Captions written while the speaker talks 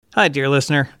Hi, dear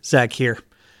listener. Zach here.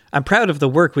 I'm proud of the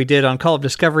work we did on Call of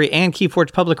Discovery and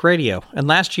Keyforge Public Radio, and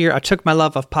last year I took my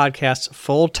love of podcasts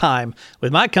full-time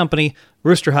with my company,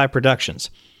 Rooster High Productions.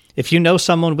 If you know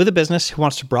someone with a business who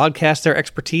wants to broadcast their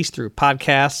expertise through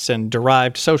podcasts and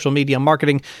derived social media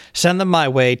marketing, send them my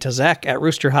way to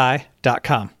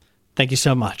zach@roosterhigh.com. Thank you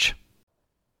so much.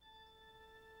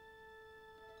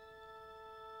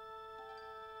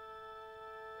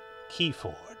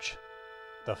 Keyforge,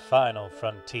 the final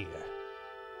frontier.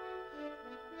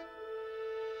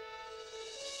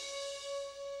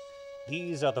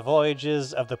 These are the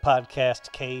voyages of the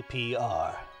podcast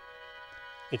KPR.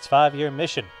 Its 5-year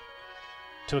mission: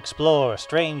 to explore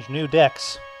strange new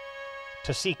decks,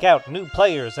 to seek out new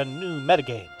players and new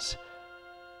metagames,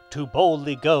 to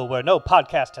boldly go where no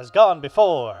podcast has gone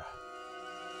before.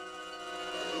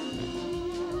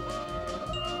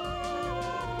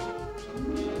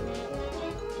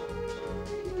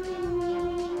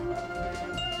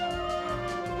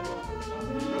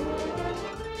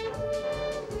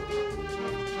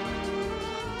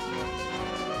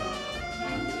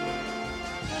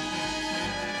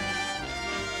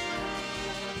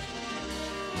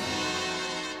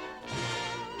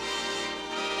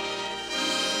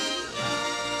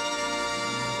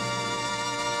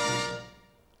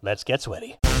 Let's get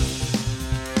sweaty.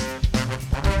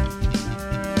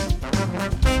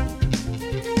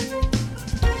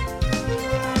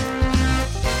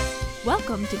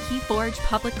 Welcome to Keyforge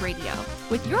Public Radio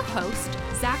with your host,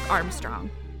 Zach Armstrong.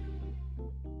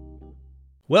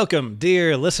 Welcome,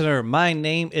 dear listener. My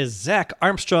name is Zach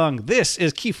Armstrong. This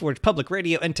is Keyforge Public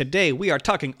Radio, and today we are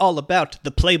talking all about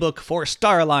the playbook for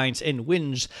Star Alliance in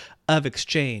Winds of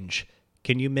Exchange.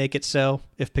 Can you make it so,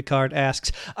 if Picard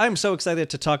asks? I'm so excited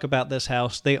to talk about this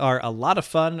house. They are a lot of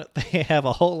fun. They have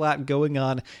a whole lot going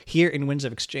on here in Winds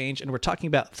of Exchange, and we're talking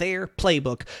about their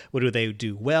playbook. What do they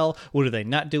do well? What do they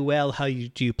not do well? How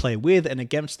do you play with and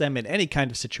against them in any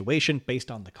kind of situation based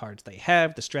on the cards they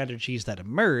have, the strategies that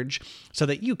emerge, so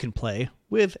that you can play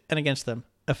with and against them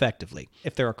effectively.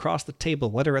 If they're across the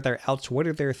table, what are their outs? What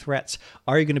are their threats?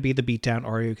 Are you going to be the beatdown,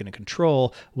 or are you going to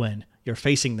control when you're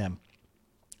facing them?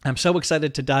 I'm so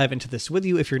excited to dive into this with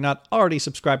you. If you're not already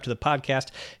subscribed to the podcast,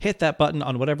 hit that button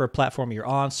on whatever platform you're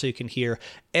on so you can hear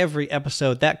every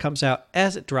episode that comes out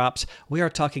as it drops. We are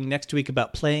talking next week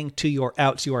about playing to your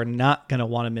outs. You are not going to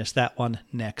want to miss that one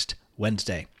next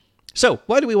Wednesday. So,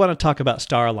 why do we want to talk about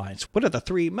Star Alliance? What are the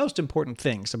 3 most important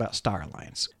things about Star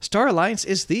Alliance? Star Alliance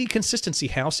is the consistency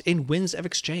house in Winds of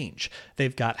Exchange.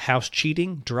 They've got house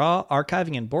cheating, draw,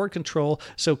 archiving, and board control,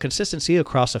 so consistency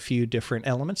across a few different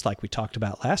elements like we talked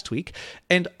about last week.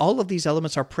 And all of these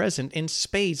elements are present in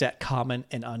spades at common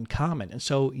and uncommon. And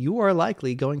so you are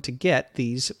likely going to get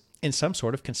these in some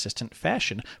sort of consistent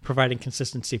fashion, providing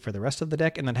consistency for the rest of the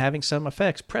deck and then having some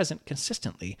effects present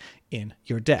consistently in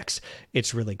your decks.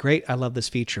 It's really great. I love this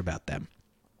feature about them.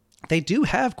 They do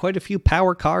have quite a few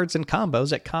power cards and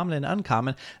combos at common and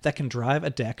uncommon that can drive a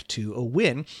deck to a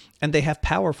win, and they have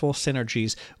powerful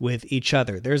synergies with each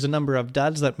other. There's a number of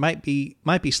duds that might be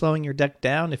slowing your deck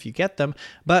down if you get them,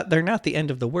 but they're not the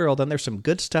end of the world, and there's some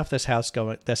good stuff this house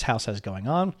has going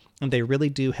on, and they really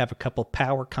do have a couple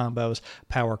power combos,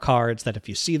 power cards that if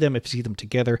you see them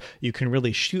together, you can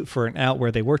really shoot for an out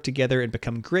where they work together and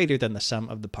become greater than the sum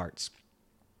of the parts.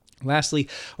 Lastly,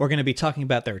 we're going to be talking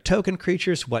about their token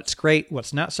creatures, what's great,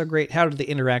 what's not so great, how do they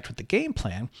interact with the game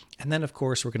plan, and then, of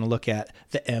course, we're going to look at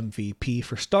the MVP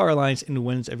for Star Alliance in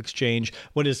Winds of Exchange.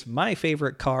 What is my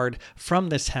favorite card from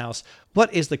this house?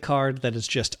 What is the card that is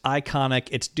just iconic?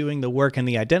 It's doing the work and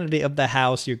the identity of the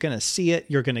house. You're going to see it.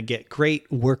 You're going to get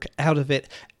great work out of it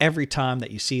every time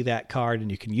that you see that card, and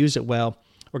you can use it well.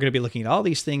 We're going to be looking at all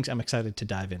these things. I'm excited to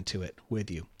dive into it with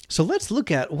you. So let's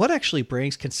look at what actually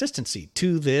brings consistency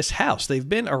to this house. They've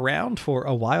been around for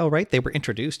a while, right? They were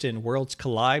introduced in Worlds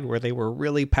Collide, where they were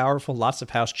really powerful, lots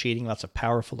of house cheating, lots of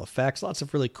powerful effects, lots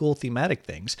of really cool thematic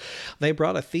things. They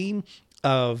brought a theme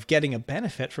of getting a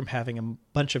benefit from having a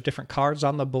bunch of different cards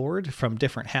on the board from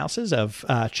different houses, of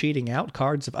cheating out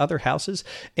cards of other houses,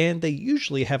 and they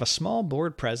usually have a small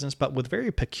board presence, but with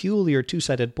very peculiar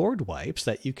two-sided board wipes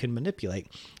that you can manipulate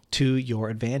to your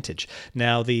advantage.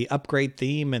 Now, the upgrade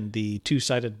theme and the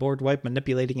two-sided board wipe,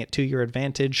 manipulating it to your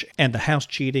advantage, and the house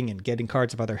cheating and getting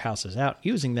cards of other houses out,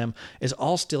 using them, is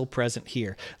all still present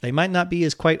here. They might not be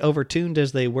as quite overtuned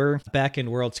as they were back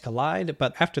in Worlds Collide,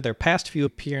 but after their past few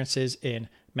appearances in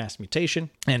Mass Mutation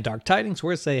and Dark Tidings,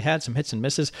 where they had some hits and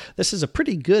misses, this is a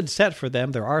pretty good set for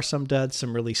them. There are some duds,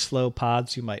 some really slow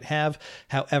pods you might have.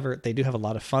 However, they do have a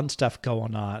lot of fun stuff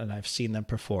going on, and I've seen them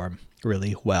perform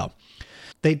really well.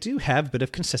 they do have a bit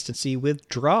of consistency with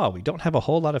draw. We don't have a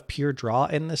whole lot of pure draw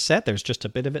in this set. There's just a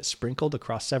bit of it sprinkled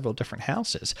across several different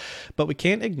houses. But we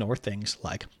can't ignore things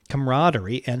like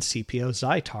Camaraderie and CPO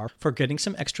Zytar for getting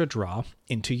some extra draw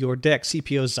into your deck.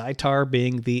 CPO Zytar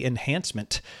being the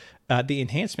enhancement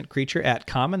creature at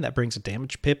common that brings a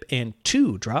damage pip and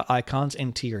 2 draw icons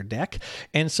into your deck.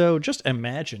 And so just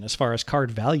imagine, as far as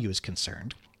card value is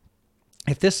concerned,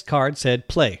 if this card said,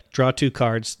 play, draw 2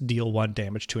 cards, deal 1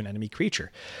 damage to an enemy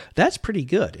creature, that's pretty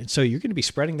good. And so you're going to be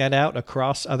spreading that out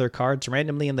across other cards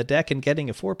randomly in the deck and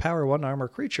getting a 4-power, 1-armor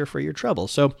creature for your trouble.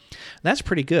 So that's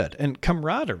pretty good. And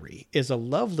Camaraderie is a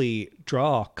lovely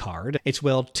draw card. It's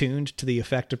well tuned to the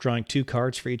effect of drawing 2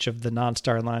 cards for each of the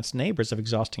non-Star Alliance neighbors of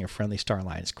exhausting a friendly Star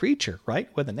Alliance creature, right?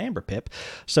 With an Amber Pip.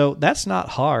 So that's not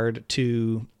hard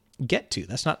to get to.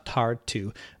 That's not hard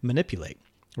to manipulate.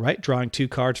 Right? Drawing 2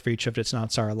 cards for each of its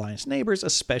non-Star Alliance neighbors,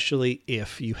 especially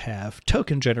if you have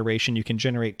token generation. You can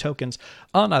generate tokens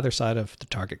on either side of the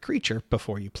target creature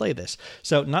before you play this.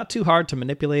 So not too hard to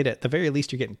manipulate. At the very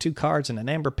least, you're getting 2 cards and an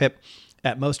Amber Pip.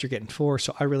 At most, you're getting 4,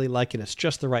 so I really like it. It's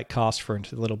just the right cost for a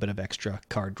little bit of extra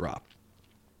card draw.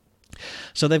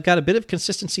 So they've got a bit of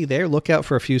consistency there. Look out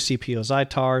for a few CPO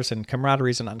Zytars, and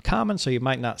Camaraderie is an uncommon, so you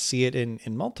might not see it in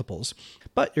multiples.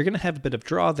 But you're going to have a bit of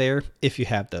draw there if you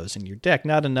have those in your deck.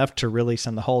 Not enough to really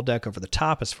send the whole deck over the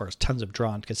top as far as tons of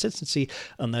draw and consistency,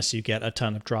 unless you get a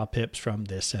ton of draw pips from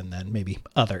this and then maybe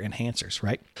other enhancers,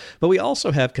 right? But we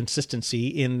also have consistency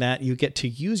in that you get to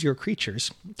use your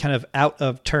creatures kind of out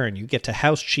of turn. You get to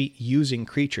house cheat using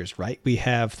creatures, right? We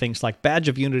have things like Badge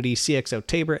of Unity, CXO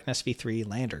Tabor, and SV3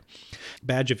 Lander.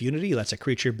 Badge of Unity lets a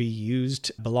creature be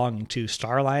used belonging to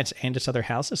Star Alliance and its other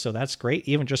houses, so that's great,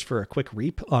 even just for a quick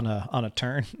reap on a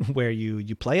turn where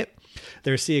you play it.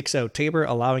 There's CXO Tabor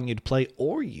allowing you to play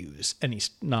or use any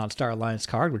non-Star Alliance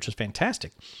card, which is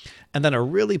fantastic. And then a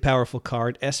really powerful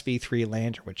card, SV3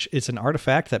 Lander, which is an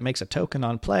artifact that makes a token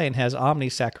on play and has Omni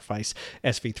Sacrifice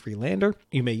SV3 Lander.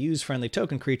 You may use friendly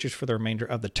token creatures for the remainder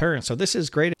of the turn. So this is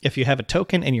great. If you have a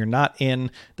token and you're not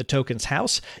in the token's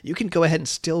house, you can go ahead and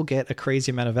still get a crazy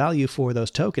amount of value for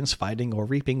those tokens, fighting or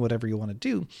reaping, whatever you want to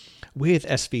do with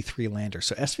SV3 Lander.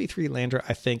 So SV3 Lander,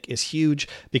 I think, is huge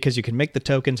because you can make the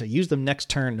tokens and use them next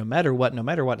turn no matter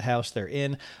what house they're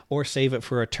in, or save it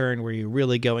for a turn where you're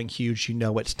really going huge, you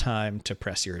know it's time to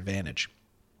press your advantage.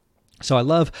 So I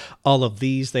love all of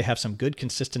these. They have some good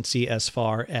consistency as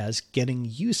far as getting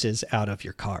uses out of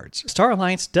your cards. Star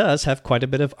Alliance does have quite a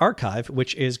bit of archive,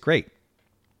 which is great.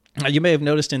 You may have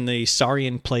noticed in the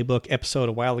Saurian Playbook episode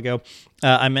a while ago,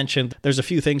 I mentioned there's a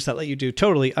few things that let you do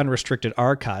totally unrestricted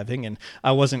archiving, and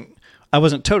I wasn't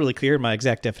totally clear in my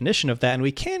exact definition of that, and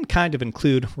we can kind of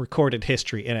include recorded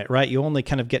history in it, right? You only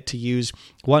kind of get to use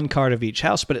 1 card of each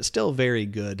house, but it's still very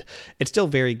good. It's still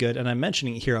very good, and I'm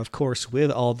mentioning it here, of course,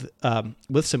 with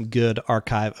with some good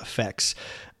archive effects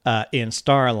in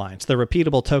Star Alliance. The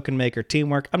repeatable token maker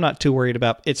teamwork, I'm not too worried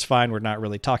about. It's fine. We're not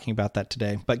really talking about that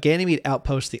today. But Ganymede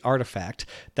Outpost, the artifact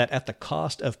that at the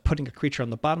cost of putting a creature on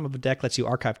the bottom of a deck lets you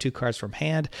archive 2 cards from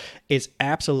hand, is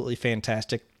absolutely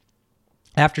fantastic.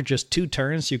 After just 2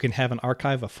 turns, you can have an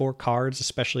archive of 4 cards,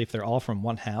 especially if they're all from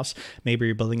one house. Maybe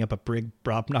you're building up a big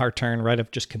Brobnar turn, right,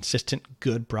 of just consistent,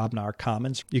 good Brobnar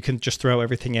commons. You can just throw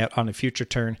everything out on a future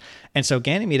turn. And so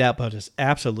Ganymede Outpost is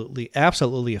absolutely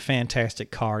a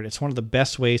fantastic card. It's one of the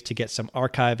best ways to get some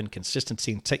archive and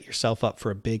consistency and set yourself up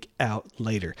for a big out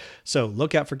later. So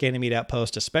look out for Ganymede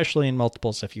Outpost, especially in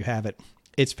multiples if you have it.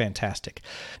 It's fantastic.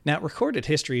 Now, Recorded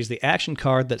History is the action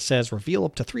card that says reveal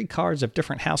up to 3 cards of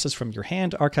different houses from your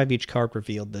hand, archive each card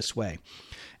revealed this way.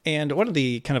 And one of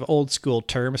the kind of old school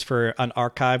terms for an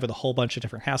archive with a whole bunch of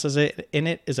different houses in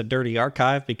it is a dirty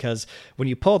archive, because when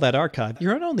you pull that archive,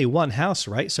 you're on only one house,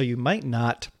 right? So you might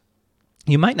not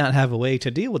have a way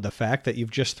to deal with the fact that you've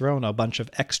just thrown a bunch of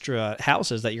extra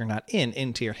houses that you're not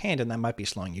into your hand, and that might be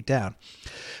slowing you down.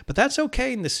 But that's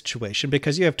okay in this situation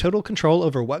because you have total control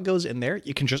over what goes in there.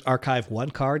 You can just archive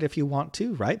 1 card if you want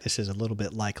to, right? This is a little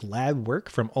bit like lab work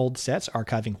from old sets,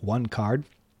 archiving 1 card.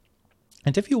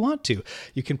 And if you want to,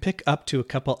 you can pick up to a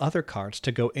couple other cards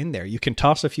to go in there. You can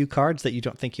toss a few cards that you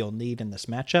don't think you'll need in this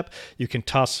matchup. You can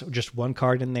toss just 1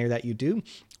 card in there that you do.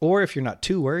 Or if you're not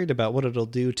too worried about what it'll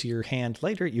do to your hand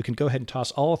later, you can go ahead and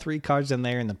toss all 3 cards in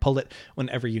there and then pull it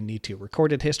whenever you need to.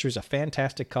 Recorded History is a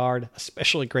fantastic card,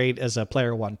 especially great as a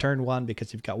player 1 turn 1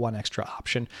 because you've got 1 extra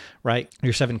option, right?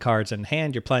 Your 7 cards in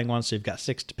hand, you're playing 1, so you've got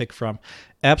 6 to pick from.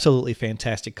 Absolutely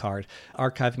fantastic card.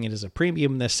 Archiving it is a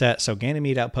premium in this set, so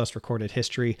Ganymede Outpost, Recorded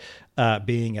History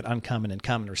being at uncommon and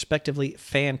common respectively,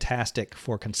 fantastic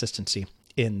for consistency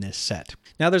in this set.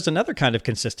 Now, there's another kind of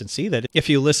consistency that if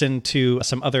you listen to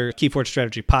some other Keyforge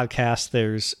strategy podcasts,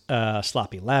 there's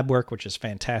Sloppy Lab Work, which is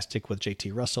fantastic with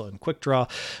JT Russell and Quick Draw.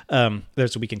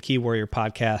 There's a Week in Key Warrior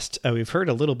podcast. We've heard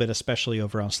a little bit, especially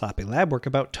over on Sloppy Lab Work,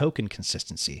 about token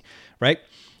consistency, right?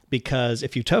 Because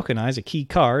if you tokenize a key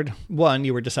card, one,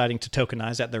 you were deciding to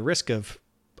tokenize at the risk of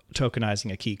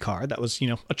tokenizing a key card. That was,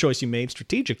 a choice you made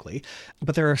strategically.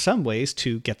 But there are some ways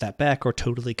to get that back or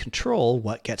totally control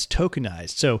what gets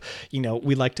tokenized. So,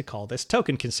 we like to call this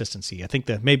token consistency. I think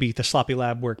that maybe the Sloppy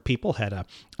Lab Work people had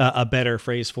a better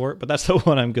phrase for it, but that's the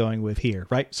one I'm going with here,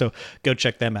 right? So go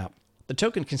check them out. The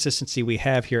token consistency we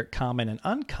have here at Common and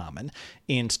Uncommon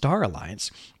in Star Alliance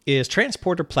is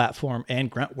Transporter Platform and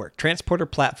Gruntwork. Transporter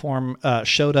Platform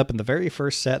showed up in the very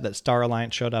first set that Star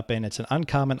Alliance showed up in. It's an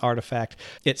uncommon artifact.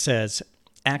 It says,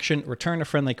 action, return a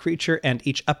friendly creature and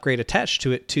each upgrade attached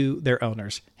to it to their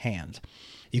owner's hand.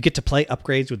 You get to play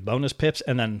upgrades with bonus pips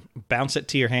and then bounce it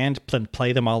to your hand and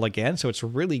play them all again. So it's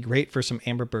really great for some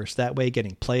Amber Burst that way,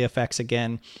 getting play effects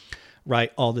again.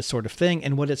 Right, all this sort of thing.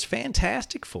 And what it's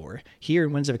fantastic for here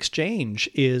in Winds of Exchange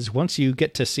is once you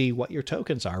get to see what your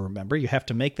tokens are, remember, you have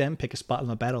to make them, pick a spot on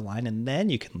the battle line, and then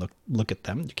you can look at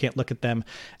them. You can't look at them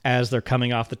as they're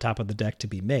coming off the top of the deck to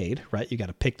be made, right? You got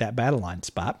to pick that battle line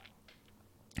spot.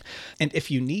 And if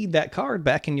you need that card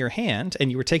back in your hand and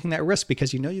you were taking that risk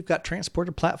because you've got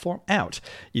Transporter Platform out,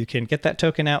 you can get that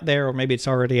token out there, or maybe it's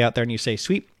already out there and you say,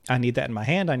 sweet, I need that in my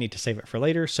hand. I need to save it for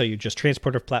later. So you just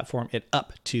Transporter Platform it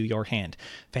up to your hand.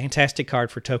 Fantastic card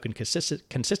for token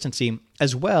consistency,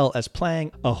 as well as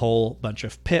playing a whole bunch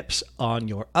of pips on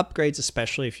your upgrades,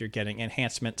 especially if you're getting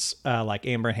enhancements like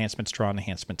Amber enhancements, Draw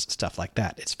enhancements, stuff like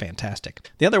that. It's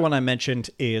fantastic. The other one I mentioned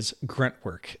is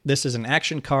Gruntwork. This is an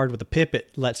action card with a pip.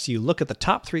 It lets you look at the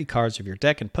top 3 cards of your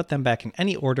deck and put them back in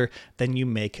any order. Then you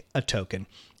make a token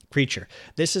creature.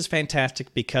 This is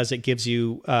fantastic because it gives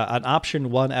you an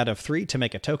option 1 out of 3 to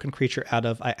make a token creature out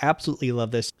of. I absolutely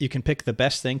love this. You can pick the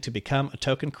best thing to become a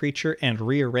token creature and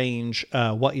rearrange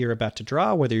what you're about to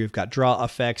draw, whether you've got draw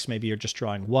effects, maybe you're just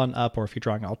drawing 1 up, or if you're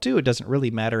drawing all 2, it doesn't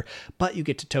really matter, but you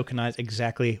get to tokenize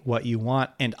exactly what you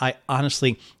want. And I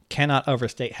honestly cannot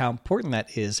overstate how important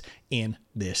that is in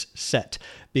this set,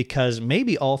 because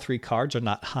maybe all 3 cards are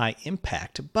not high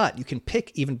impact, but you can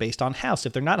pick even based on house.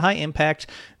 If they're not high impact,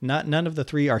 none of the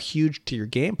 3 are huge to your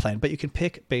game plan, but you can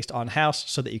pick based on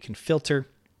house so that you can filter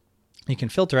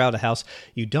out a house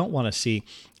you don't want to see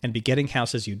and be getting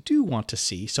houses you do want to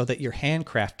see so that you're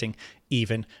handcrafting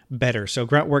even better. So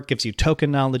Gruntwork gives you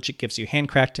token knowledge. It gives you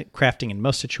handcrafting in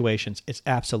most situations. It's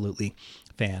absolutely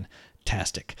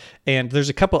fantastic. And there's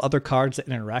a couple other cards that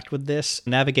interact with this.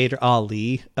 Navigator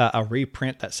Ali, a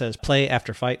reprint that says play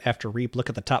after fight after reap. Look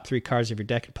at the top 3 cards of your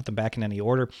deck and put them back in any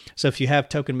order. So if you have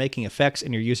token making effects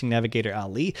and you're using Navigator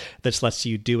Ali, this lets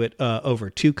you do it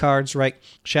over 2 cards, right?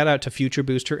 Shout out to Future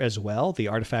Booster as well, the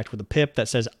artifact with a pip that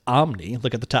says Omni.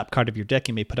 Look at the top card of your deck.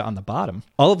 You may put it on the bottom.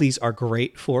 All of these are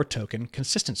great for token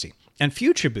consistency. And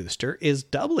Future Booster is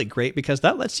doubly great because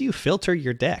that lets you filter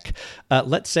your deck.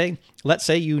 Let's say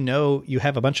you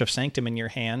have a bunch of Sanctum in your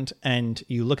hand and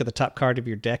you look at the top card of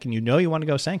your deck and you want to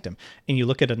go Sanctum, and you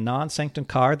look at a non-Sanctum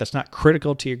card that's not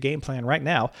critical to your game plan right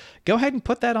now. Go ahead and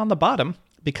put that on the bottom,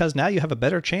 because now you have a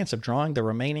better chance of drawing the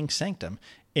remaining Sanctum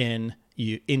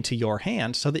into your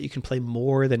hand so that you can play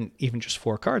more than even just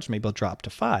 4 cards. Maybe you'll drop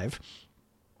to 5.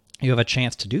 You have a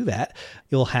chance to do that.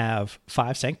 You'll have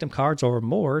 5 Sanctum cards or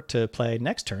more to play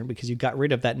next turn because you got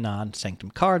rid of that non-Sanctum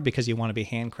card because you want to be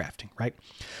handcrafting, right?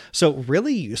 So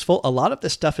really useful. A lot of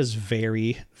this stuff is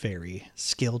very, very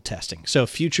skill testing. So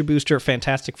Future Booster,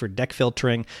 fantastic for deck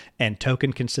filtering and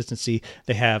token consistency.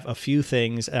 They have a few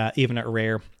things, even at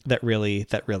rare, that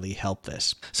really help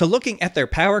this. So looking at their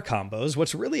power combos,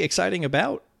 what's really exciting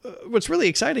about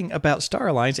Star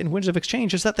Alliance in Winds of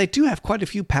Exchange is that they do have quite a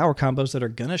few power combos that are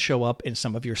going to show up in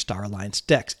some of your Star Alliance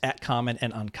decks at Common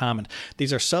and Uncommon.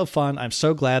 These are so fun. I'm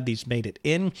so glad these made it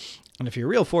in. And if you're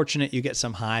real fortunate, you get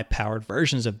some high-powered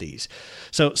versions of these.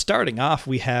 So starting off,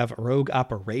 we have Rogue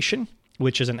Operation,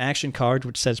 which is an action card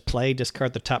which says play,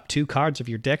 discard the top 2 cards of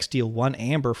your deck, deal 1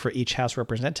 amber for each house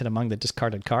represented among the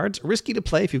discarded cards. Risky to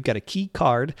play if you've got a key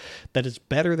card that is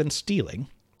better than stealing.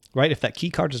 Right? If that key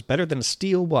card is better than a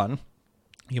steal 1,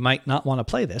 you might not want to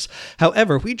play this.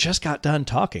 However, we just got done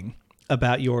talking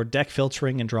about your deck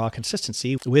filtering and draw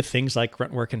consistency with things like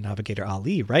Gruntwork and Navigator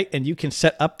Ali, right? And you can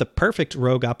set up the perfect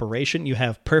rogue operation. You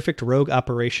have perfect rogue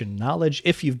operation knowledge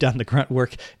if you've done the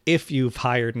Gruntwork, if you've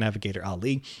hired Navigator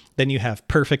Ali, then you have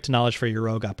perfect knowledge for your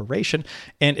rogue operation.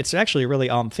 And it's actually really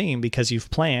on theme because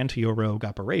you've planned your rogue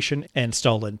operation and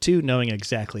stolen 2, knowing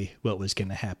exactly what was going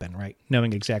to happen, right?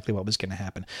 Knowing exactly what was going to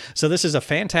happen. So this is a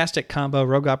fantastic combo.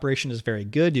 Rogue operation is very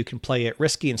good. You can play it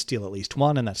risky and steal at least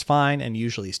 1, and that's fine, and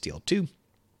usually steal 2.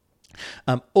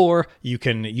 Or you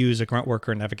can use a Gruntwork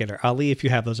or Navigator Ali if you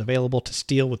have those available to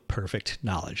steal with perfect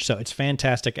knowledge. So it's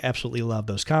fantastic. I absolutely love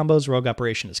those combos. Rogue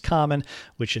operation is common,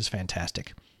 which is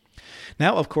fantastic.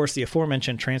 Now, of course, the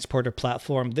aforementioned Transporter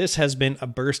platform. This has been a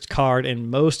burst card in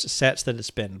most sets that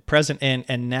it's been present in,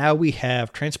 and now we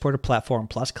have Transporter platform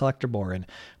plus Collector Borin,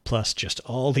 plus just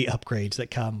all the upgrades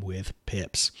that come with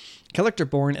pips. Collector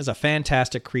Borin is a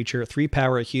fantastic creature,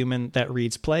 3-power human that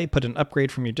reads play, put an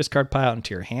upgrade from your discard pile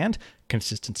into your hand.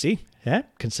 Consistency,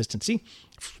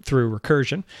 through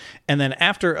recursion. And then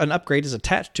after an upgrade is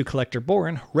attached to Collector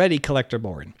Borin, ready Collector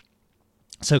Borin.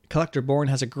 So Collector Borin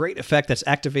has a great effect that's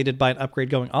activated by an upgrade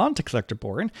going on to Collector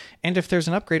Borin, and if there's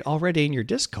an upgrade already in your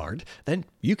discard, then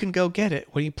you can go get it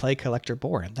when you play Collector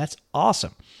Borin. That's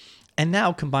awesome. And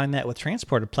now combine that with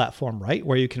Transporter platform, right,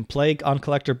 where you can play on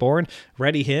Collector Borin,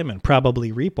 ready him, and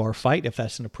probably reap or fight if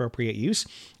that's an appropriate use.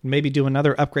 Maybe do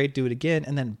another upgrade, do it again,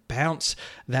 and then bounce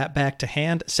that back to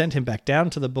hand, send him back down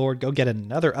to the board, go get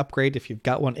another upgrade if you've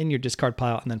got one in your discard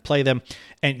pile, and then play them.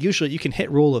 And usually you can hit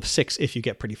rule of 6 if you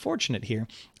get pretty fortunate here.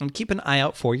 And keep an eye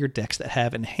out for your decks that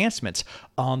have enhancements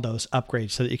on those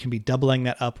upgrades so that you can be doubling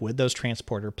that up with those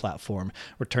Transporter platform,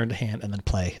 return to hand, and then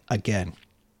play again.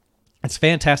 It's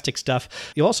fantastic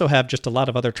stuff. You also have just a lot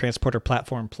of other Transporter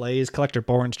platform plays. Collector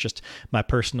Borin's just my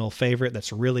personal favorite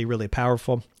that's really, really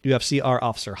powerful. You have CR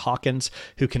Officer Hawkins,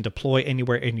 who can deploy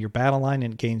anywhere in your battle line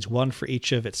and gains 1 for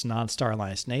each of its non-Star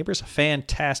Alliance neighbors.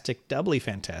 Fantastic, doubly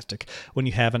fantastic when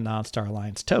you have a non-Star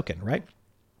Alliance token, right?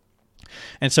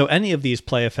 And so any of these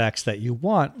play effects that you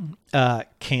want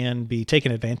can be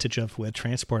taken advantage of with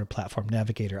Transporter platform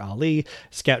Navigator Ali,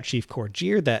 Scout Chief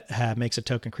Corgier that makes a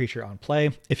token creature on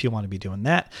play if you want to be doing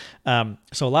that.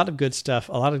 So a lot of good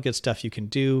stuff you can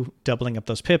do, doubling up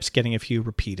those pips, getting a few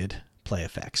repeated play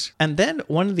effects. And then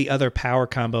one of the other power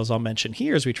combos I'll mention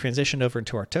here as we transition over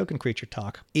into our token creature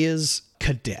talk is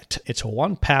Cadet. It's a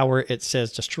 1 power. It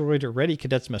says destroyed or ready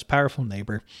Cadet's most powerful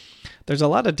neighbor. There's a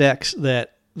lot of decks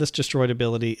that this destroyed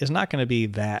ability is not going to be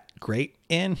that great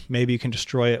in. Maybe you can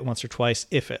destroy it once or twice,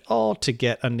 if at all, to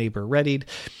get a neighbor readied.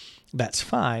 That's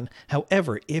fine.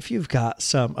 However, if you've got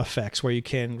some effects where you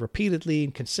can repeatedly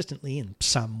and consistently in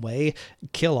some way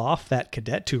kill off that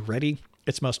Cadet to ready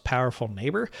its most powerful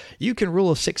neighbor, you can rule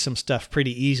of 6 some stuff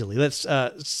pretty easily. Let's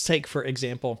take, for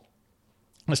example,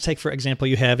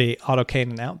 you have a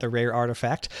autocannon out, the rare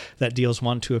artifact that deals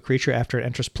 1 to a creature after it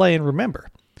enters play. And remember,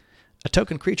 a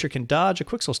token creature can dodge a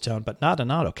Quixel Stone, but not an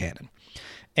autocannon.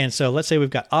 And so let's say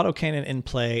we've got autocannon in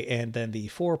play, and then the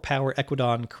 4-power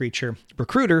Equidon creature,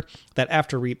 Recruiter, that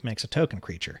after reap makes a token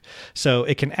creature. So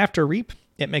it can after reap,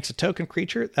 it makes a token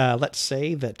creature. Let's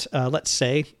say that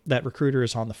Recruiter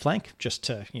is on the flank, just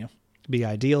to be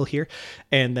ideal here.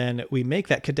 And then we make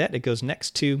that Cadet. It goes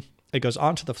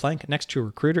onto the flank next to a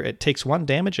Recruiter. It takes 1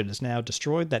 damage. It is now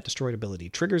destroyed. That destroyed ability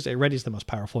triggers. It readies the most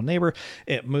powerful neighbor.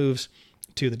 It moves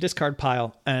to the discard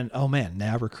pile, and oh man,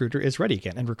 now Recruiter is ready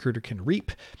again, and Recruiter can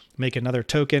reap, make another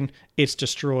token, it's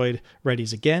destroyed,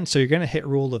 readies again. So you're going to hit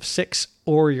rule of 6,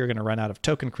 or you're going to run out of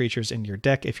token creatures in your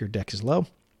deck if your deck is low.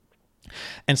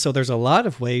 And so there's a lot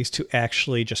of ways to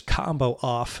actually just combo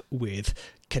off with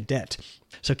Cadet.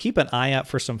 So keep an eye out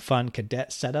for some fun Cadet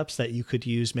setups that you could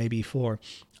use maybe for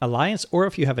Alliance, or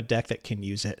if you have a deck that can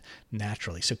use it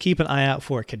naturally. So keep an eye out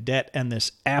for Cadet and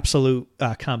this absolute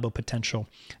combo potential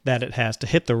that it has to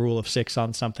hit the rule of 6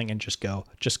 on something and just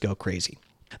go crazy.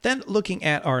 Then looking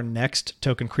at our next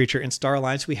token creature in Star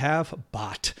Alliance, we have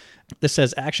Bot. This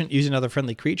says action, use another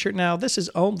friendly creature. Now, this is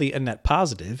only a net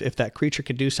positive if that creature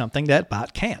can do something that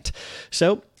Bot can't.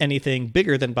 So anything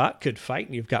bigger than Bot could fight,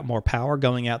 and you've got more power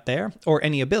going out there, or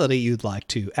any ability you'd like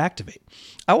to activate.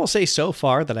 I will say so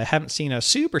far that I haven't seen a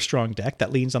super strong deck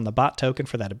that leans on the Bot token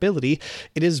for that ability.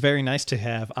 It is very nice to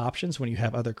have options when you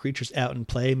have other creatures out in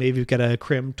play. Maybe you've got a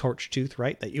Crim Torchtooth,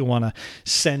 right, that you want to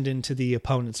send into the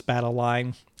opponent's battle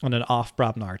line on an off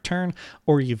Brobnar turn,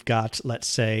 or you've got, let's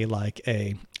say, like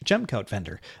a Gemcoat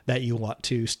vendor that you want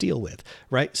to steal with,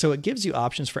 right? So it gives you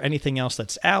options for anything else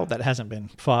that's out that hasn't been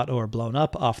fought or blown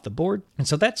up off the board. And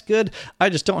so that's good. I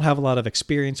just don't have a lot of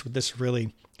experience with this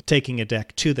really taking a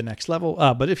deck to the next level.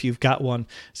 But if you've got one,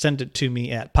 send it to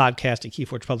me at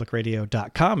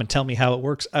podcast@keyforgepublicradio.com and tell me how it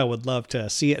works. I would love to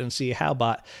see it and see how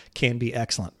bot can be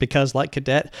excellent, because like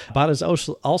Cadet, bot is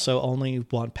also only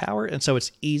 1 power, and so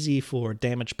it's easy for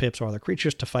damage pips or other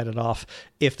creatures to fight it off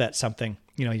if that's something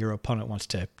your opponent wants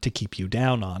to keep you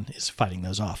down on, is fighting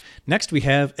those off. Next, we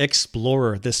have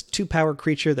Explorer, this 2-power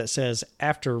creature that says,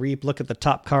 after Reap, look at the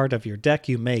top card of your deck.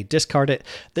 You may discard it.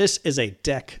 This is a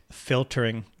deck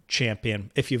filtering champion.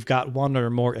 If you've got one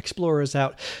or more Explorers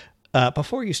out,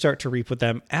 before you start to Reap with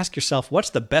them, ask yourself,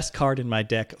 what's the best card in my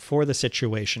deck for the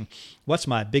situation? What's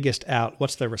my biggest out?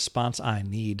 What's the response I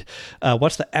need?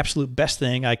 What's the absolute best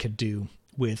thing I could do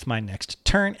with my next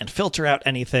turn? And filter out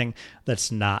anything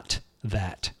that's not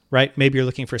that, right? Maybe you're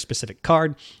looking for a specific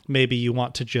card. Maybe you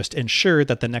want to just ensure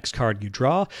that the next card you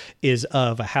draw is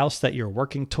of a house that you're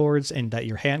working towards and that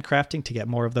you're handcrafting to get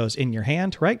more of those in your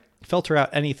hand, right? Filter out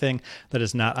anything that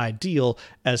is not ideal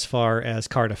as far as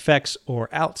card effects or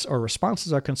outs or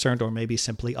responses are concerned, or maybe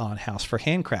simply on house for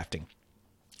handcrafting.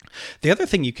 The other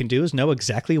thing you can do is know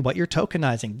exactly what you're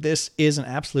tokenizing. This is an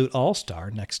absolute all-star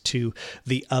next to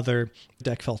the other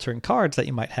deck filtering cards that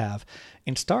you might have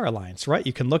in Star Alliance, right?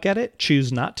 You can look at it,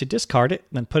 choose not to discard it,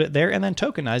 then put it there, and then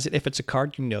tokenize it if it's a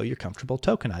card you're comfortable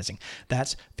tokenizing.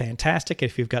 That's fantastic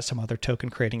if you've got some other token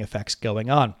creating effects going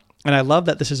on. And I love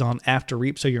that this is on after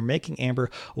Reap, so you're making Amber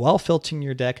while filtering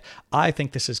your deck. I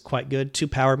think this is quite good. 2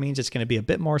 power means it's going to be a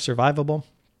bit more survivable.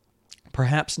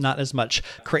 Perhaps not as much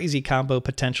crazy combo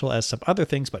potential as some other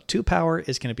things, but 2 power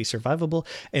is going to be survivable,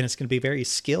 and it's going to be very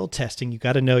skill testing. You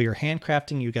got to know your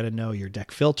handcrafting, you got to know your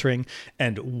deck filtering,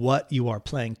 and what you are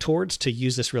playing towards to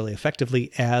use this really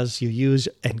effectively as you use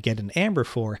and get an Amber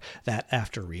for that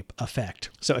after Reap effect.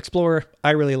 So Explorer,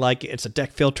 I really like it. It's a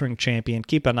deck filtering champion.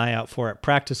 Keep an eye out for it.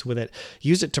 Practice with it.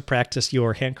 Use it to practice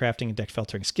your handcrafting and deck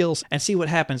filtering skills, and see what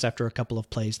happens after a couple of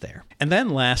plays there. And then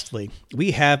lastly,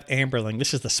 we have Amberling.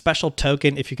 This is the special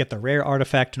token if you get the rare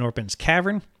artifact Norburn's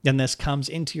Cavern, then this comes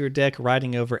into your deck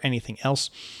riding over anything else.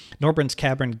 Norburn's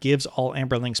Cavern gives all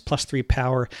Amberlings +3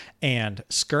 power and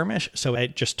skirmish, so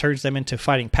it just turns them into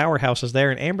fighting powerhouses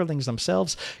there, and Amberlings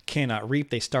themselves cannot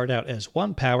Reap. They start out as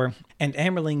 1 power, and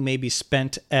Amberling may be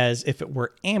spent as if it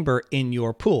were Amber in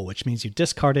your pool, which means you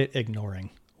discard it, ignoring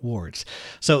wards.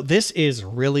 So this is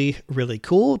really, really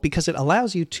cool because it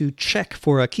allows you to check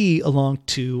for a key along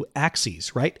 2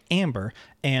 axes, right? Amber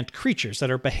and creatures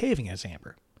that are behaving as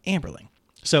Amberling.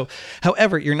 So,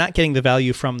 however, you're not getting the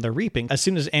value from the reaping. As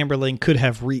soon as Amberling could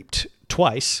have reaped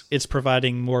twice, it's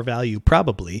providing more value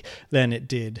probably than it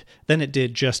did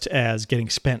just as getting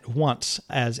spent once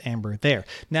as Amber there.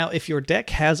 Now, if your deck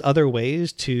has other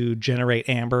ways to generate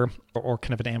Amber or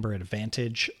kind of an Amber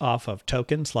advantage off of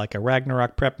tokens like a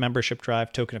Ragnarok Prep membership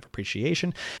drive, Token of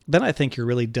Appreciation, then I think you're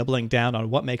really doubling down on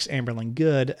what makes Amberling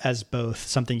good as both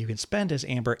something you can spend as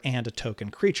Amber and a token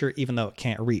creature, even though it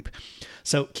can't reap.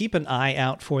 So keep an eye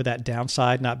out for that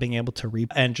downside, not being able to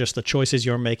reap, and just the choices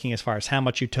you're making as far as how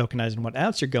much you tokenize and what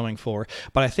outs you're going for.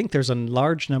 But I think there's a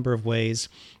large number of ways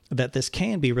that this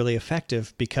can be really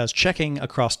effective because checking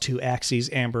across 2 axes,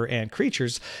 Amber and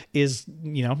creatures, is,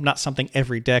 not something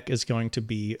every deck is going to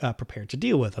be prepared to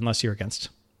deal with unless you're against,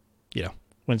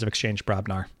 Winds of Exchange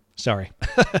Brobnar. Sorry.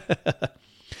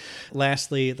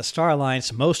 Lastly, the Star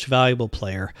Alliance most valuable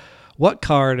player. What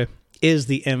card is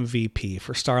the MVP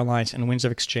for Star Alliance and Winds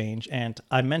of Exchange? And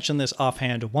I mentioned this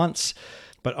offhand once,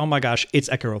 but oh my gosh, it's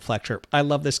Echo Reflector. I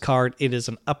love this card. It is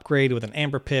an upgrade with an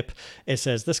Amber pip. It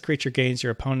says this creature gains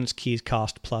your opponent's keys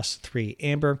cost +3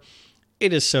 Amber.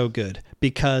 It is so good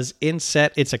because in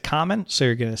set it's a common, so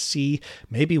you're going to see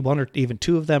maybe 1 or even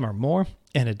 2 of them or more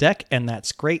in a deck, and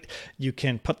that's great. You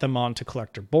can put them on to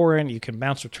Collector Borin. You can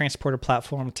bounce with Transporter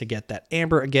Platform to get that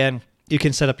Amber again. You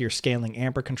can set up your scaling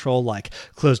Amber control like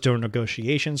Closed Door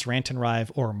Negotiations, Rant and Rive,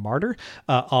 or Martyr,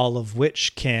 all of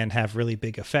which can have really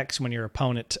big effects when your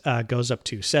opponent goes up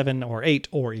to 7 or 8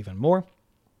 or even more.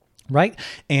 Right?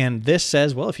 And this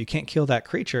says, well, if you can't kill that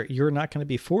creature, you're not going to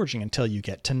be forging until you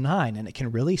get to 9, and it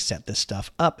can really set this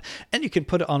stuff up. And you can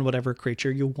put it on whatever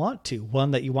creature you want to,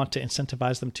 one that you want to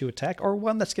incentivize them to attack, or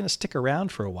one that's going to stick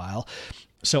around for a while.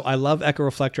 So I love Echo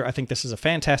Reflector. I think this is a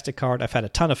fantastic card. I've had a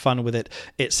ton of fun with it.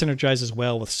 It synergizes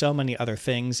well with so many other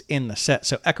things in the set.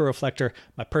 So Echo Reflector,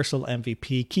 my personal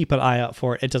MVP. Keep an eye out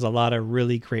for it. It does a lot of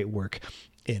really great work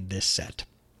in this set.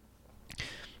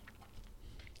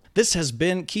 This has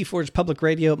been Keyforge Public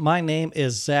Radio. My name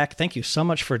is Zach. Thank you so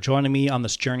much for joining me on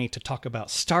this journey to talk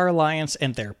about Star Alliance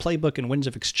and their playbook and Winds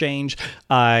of Exchange.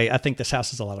 I think this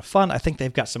house is a lot of fun. I think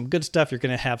they've got some good stuff. You're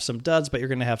going to have some duds, but you're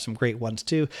going to have some great ones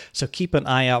too. So keep an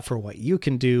eye out for what you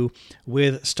can do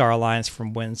with Star Alliance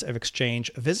from Winds of Exchange.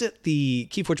 Visit the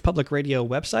Keyforge Public Radio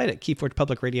website at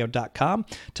keyforgepublicradio.com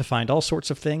to find all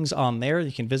sorts of things on there.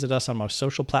 You can visit us on most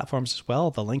social platforms as well.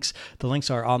 The links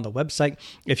are on the website.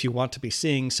 If you want to be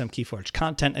seeing some Keyforge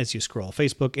content as you scroll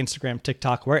Facebook, Instagram,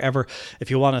 TikTok, wherever. If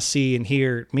you want to see and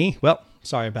hear me, well,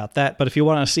 sorry about that. But if you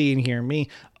want to see and hear me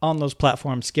on those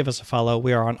platforms, give us a follow.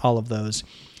 We are on all of those.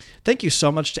 Thank you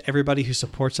so much to everybody who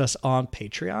supports us on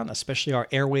Patreon, especially our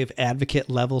Airwave Advocate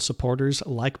level supporters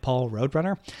like Paul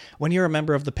Roadrunner. When you're a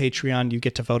member of the Patreon, you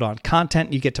get to vote on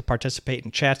content, you get to participate in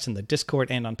chats in the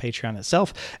Discord and on Patreon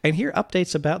itself, and hear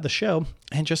updates about the show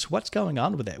and just what's going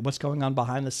on with it, what's going on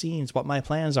behind the scenes, what my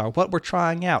plans are, what we're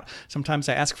trying out. Sometimes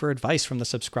I ask for advice from the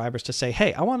subscribers to say,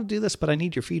 hey, I want to do this, but I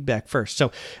need your feedback first.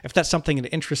 So if that's something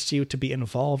that interests you to be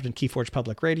involved in Keyforge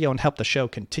Public Radio and help the show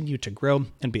continue to grow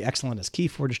and be excellent as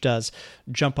Keyforge does,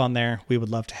 jump on there. We would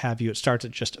love to have you. It starts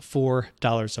at just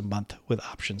 $4 a month with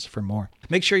options for more.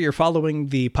 Make sure you're following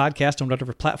the podcast on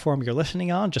whatever platform you're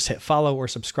listening on. Just hit follow or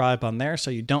subscribe on there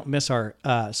so you don't miss an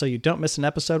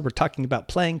episode. We're talking about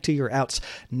playing to your outs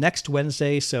next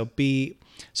Wednesday, so be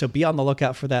on the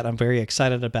lookout for that. I'm very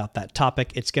excited about that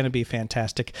topic. It's going to be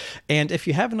fantastic. And if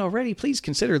you haven't already, please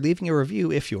consider leaving a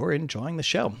review if you're enjoying the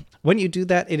show. When you do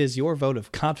that, it is your vote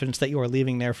of confidence that you are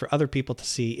leaving there for other people to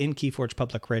see in Keyforge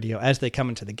Public Radio as they come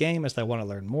into the game, as they want to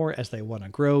learn more, as they want to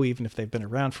grow, even if they've been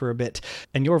around for a bit.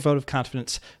 And your vote of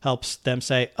confidence helps them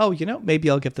say, oh, maybe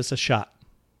I'll give this a shot.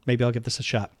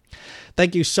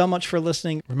 Thank you so much for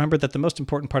listening. Remember that the most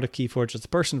important part of Keyforge is the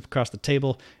person across the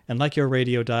table, and like your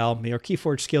radio dial, may your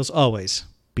Keyforge skills always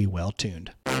be well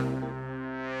tuned.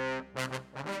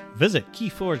 Visit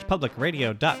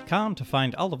keyforgepublicradio.com to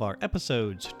find all of our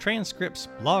episodes, transcripts,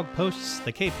 blog posts,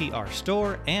 the KPR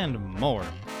store, and more.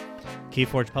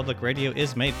 Keyforge Public Radio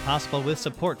is made possible with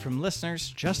support from listeners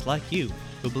just like you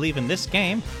who believe in this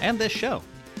game and this show.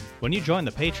 When you join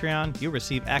the Patreon, you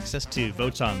receive access to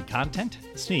votes on content,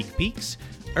 sneak peeks,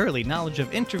 early knowledge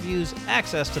of interviews,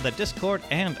 access to the Discord,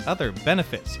 and other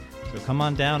benefits. So come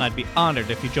on down, I'd be honored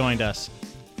if you joined us.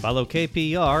 Follow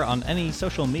KPR on any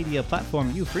social media platform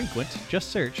you frequent.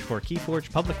 Just search for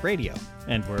Keyforge Public Radio,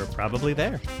 and we're probably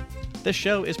there. This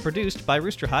show is produced by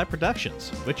Rooster High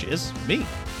Productions, which is me.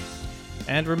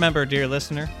 And remember, dear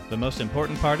listener, the most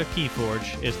important part of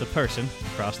Keyforge is the person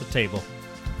across the table.